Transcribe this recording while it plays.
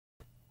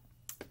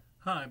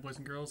Hi, boys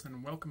and girls,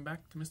 and welcome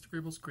back to Mr.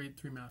 Grable's Grade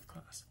 3 math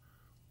class,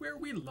 where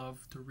we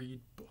love to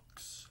read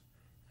books.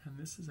 And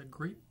this is a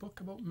great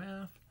book about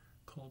math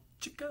called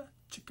Chicka,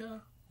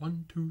 Chicka,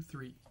 1, 2,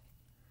 3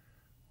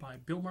 by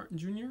Bill Martin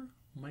Jr.,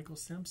 Michael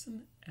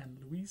Sampson, and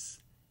Lois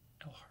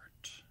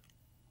Ehhert.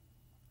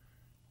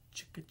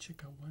 Chicka,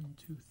 Chicka, 1,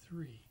 2,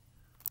 3.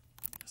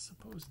 I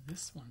suppose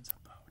this one's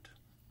about.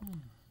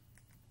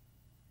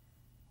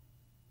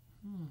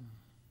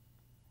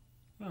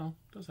 Well,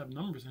 it does have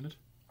numbers in it.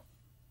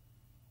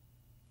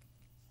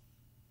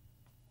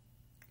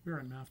 We're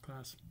in math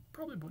class,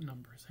 probably about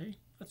numbers, hey?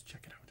 Let's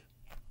check it out.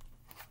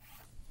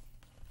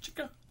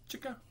 Chicka,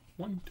 Chicka,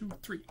 1, 2,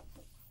 3.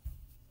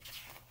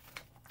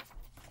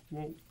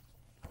 Whoa,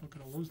 look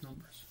at all those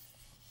numbers.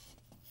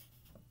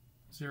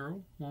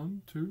 0,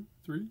 1, 2,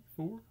 3,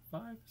 4,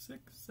 5, 6,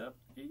 7,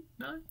 8,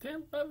 9,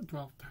 10, 11,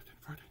 12, 13,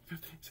 14,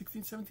 15,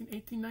 16, 17,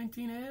 18,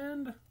 19,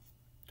 and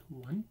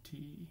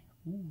 20.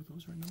 Ooh,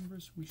 those are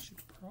numbers we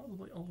should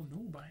probably all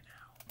know by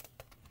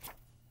now.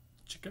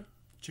 Chicka,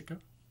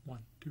 Chicka, 1,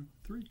 2,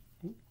 3.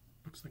 Ooh,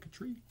 looks like a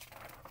tree.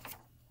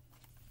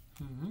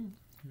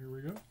 Here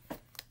we go.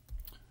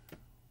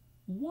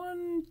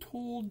 1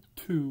 told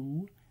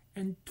 2,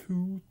 and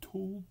 2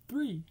 told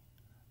 3.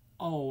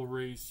 I'll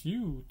race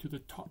you to the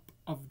top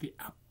of the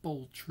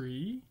apple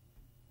tree.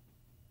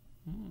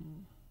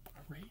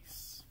 A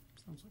race.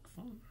 Sounds like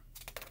fun.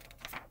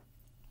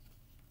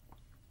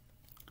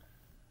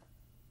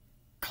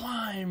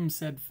 Climb,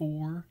 said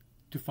 4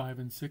 to 5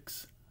 and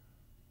 6.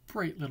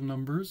 Bright little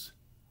numbers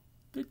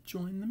that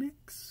join the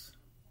mix.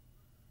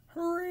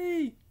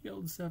 Hurry,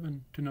 yelled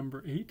 7 to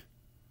number 8.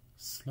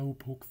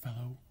 Slowpoke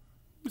fellow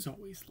who's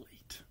always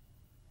late.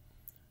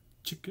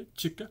 Chicka,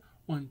 Chicka,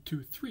 1,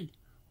 2, 3.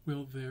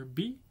 Will there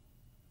be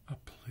a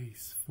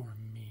place for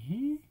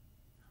me?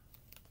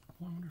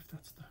 Oh, I wonder if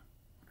that's the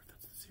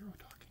zero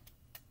talking.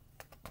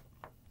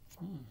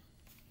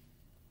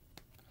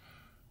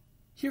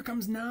 Here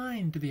comes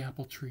 9 to the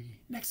apple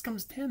tree. Next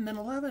comes 10, then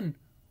 11.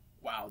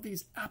 Wow,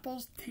 these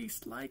apples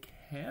taste like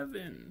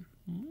heaven.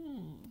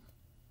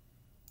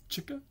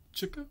 Chicka,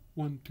 Chicka,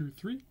 1, 2,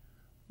 3.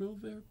 Will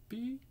there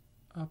be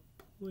a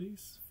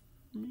place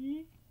for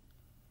me?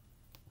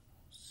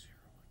 0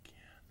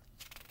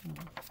 again.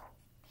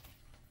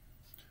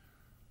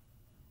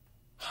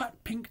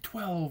 Hot pink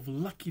 12,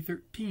 lucky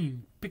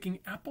 13. Picking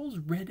apples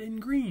red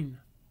and green.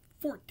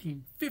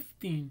 14,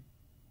 15.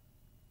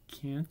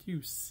 Can't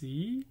you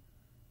see?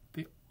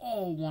 They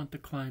all want to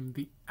climb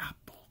the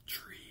apple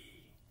tree.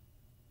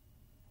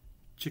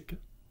 Chicka,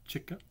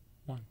 Chicka,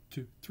 1,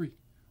 2, 3.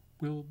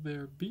 Will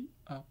there be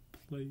a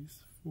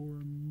place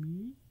for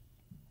me?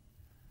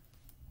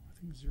 I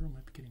think 0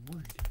 might be getting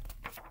worried.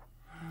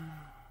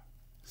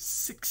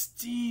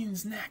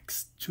 16's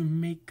next to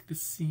make the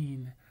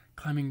scene.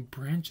 Climbing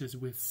branches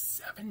with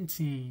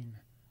 17.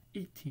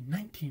 18,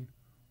 19.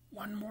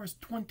 One more's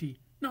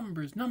 20.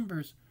 Numbers,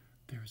 numbers.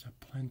 There's a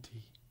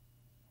plenty.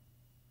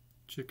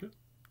 Chicka,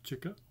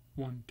 Chicka,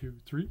 1,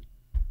 2, 3.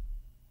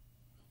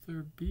 Will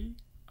there be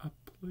a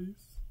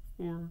place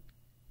for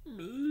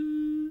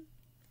me?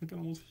 I can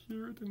almost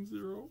hear it in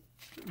 0.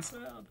 Getting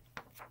sad.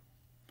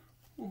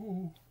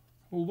 Oh,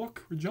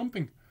 look, we're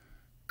jumping.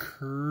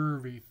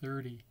 Curvy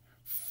 30.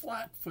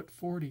 Flat foot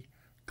 40.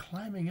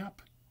 Climbing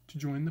up to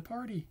join the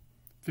party.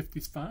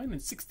 50's fine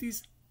and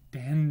 60's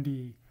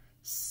dandy.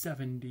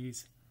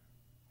 70's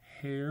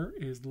hair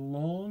is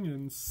long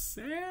and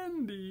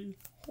sandy.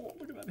 Oh,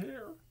 look at that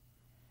hair.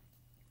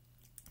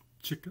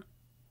 Chicka,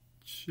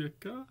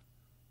 Chicka,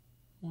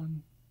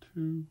 1,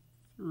 2,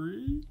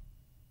 3.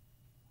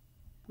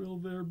 Will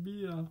there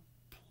be a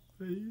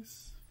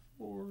place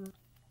for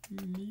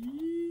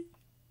me?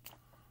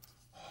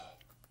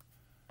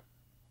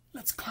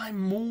 Let's climb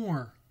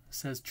more,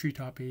 says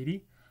Treetop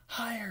 80.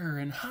 Higher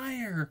and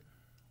higher,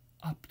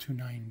 up to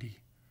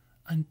 90,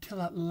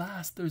 until at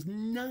last there's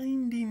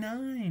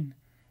 99,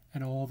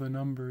 and all the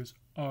numbers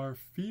are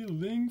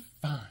feeling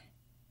fine.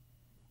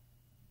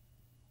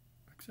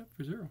 Except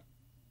for 0,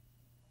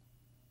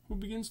 who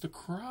begins to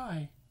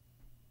cry.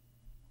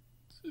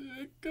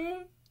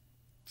 Chicka,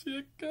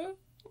 Chicka,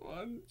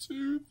 1,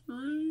 2,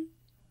 3.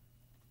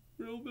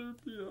 Will there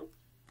be a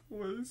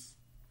place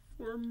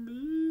for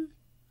me?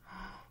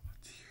 Oh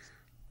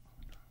dear.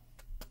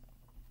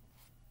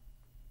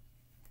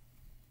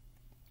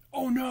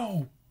 Oh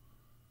no!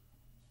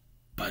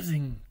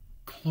 Buzzing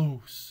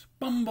close.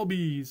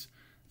 Bumblebees.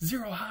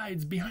 0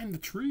 hides behind the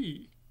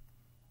tree.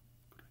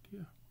 Good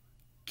idea.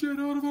 Get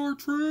out of our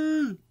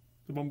tree!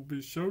 The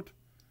bumblebees shout,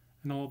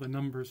 and all the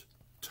numbers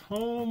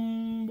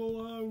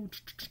tumble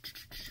out.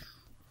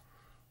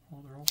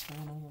 Oh, they're all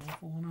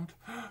falling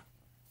out.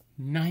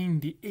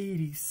 90,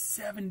 80,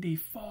 70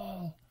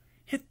 fall.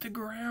 Hit the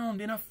ground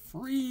in a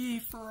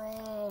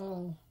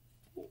free-for-all.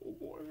 Oh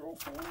boy, they're all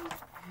falling.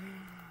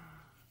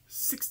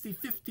 60,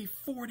 50,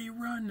 40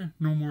 run.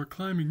 No more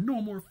climbing,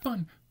 no more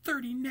fun.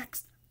 30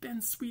 next,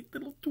 then sweet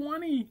little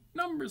 20.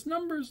 Numbers,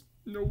 numbers,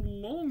 no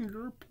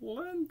longer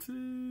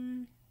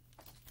plenty.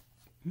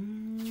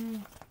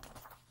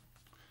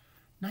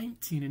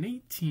 19 and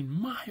 18,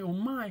 my oh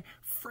my,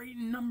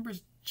 frightened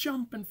numbers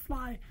jump and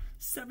fly.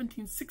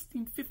 17,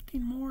 16,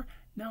 15 more.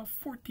 Now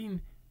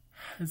 14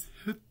 has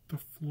hit the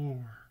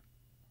floor.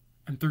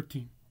 And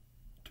 13,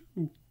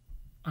 2,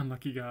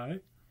 unlucky guy.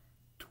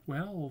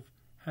 12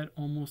 had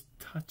almost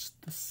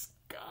touched the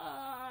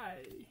sky.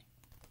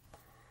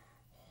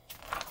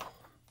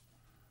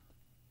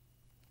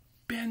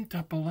 Bent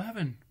up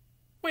 11.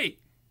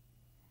 Wait,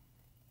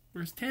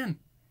 where's 10?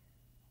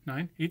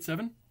 9, 8,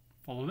 7,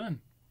 follow then.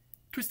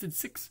 Twisted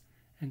 6,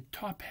 and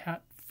top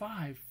hat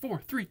 5,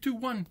 4, 3, 2,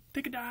 1,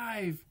 take a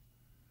dive.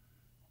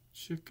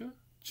 Chicka,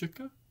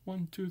 Chicka,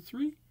 1, 2,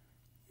 3.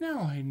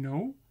 Now I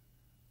know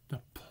the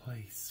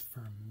place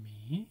for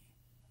me.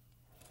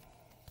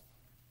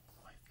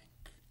 I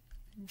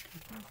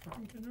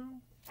think I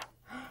know.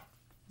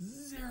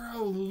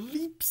 0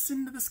 leaps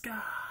into the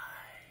sky.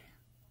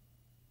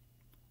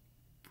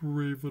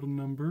 Brave little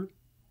number.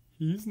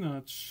 He's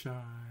not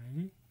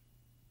shy.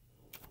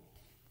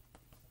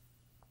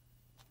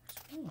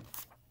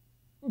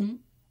 Mm.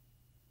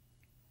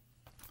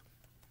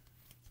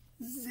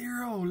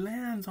 0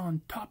 lands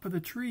on top of the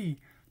tree,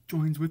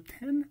 joins with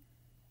 10,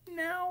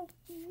 now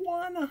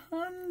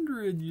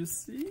 100, you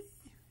see?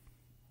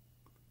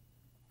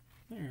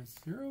 There's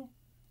 0.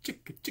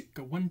 Chicka,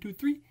 Chicka, 1, 2,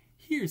 3.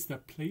 Here's the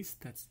place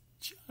that's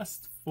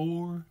just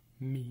for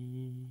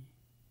me.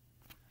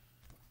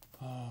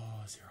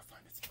 Oh, 0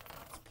 find its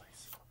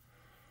place.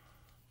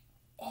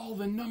 All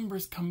the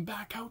numbers come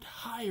back out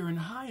higher and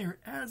higher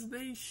as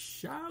they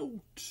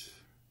shout.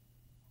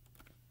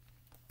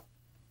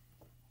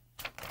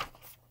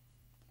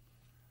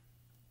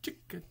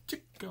 Chicka,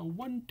 Chicka,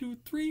 1, 2,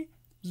 3.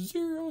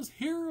 0's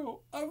hero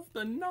of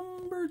the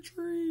number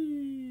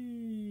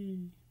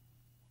tree.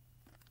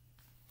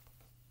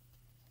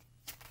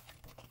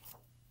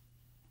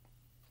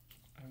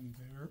 And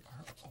there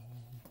are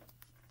all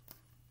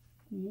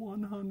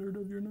 100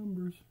 of your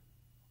numbers.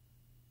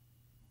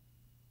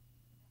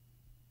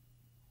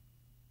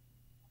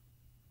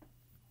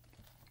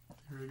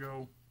 Here we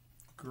go.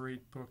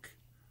 Great book.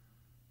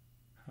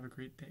 Have a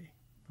great day.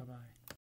 Bye-bye.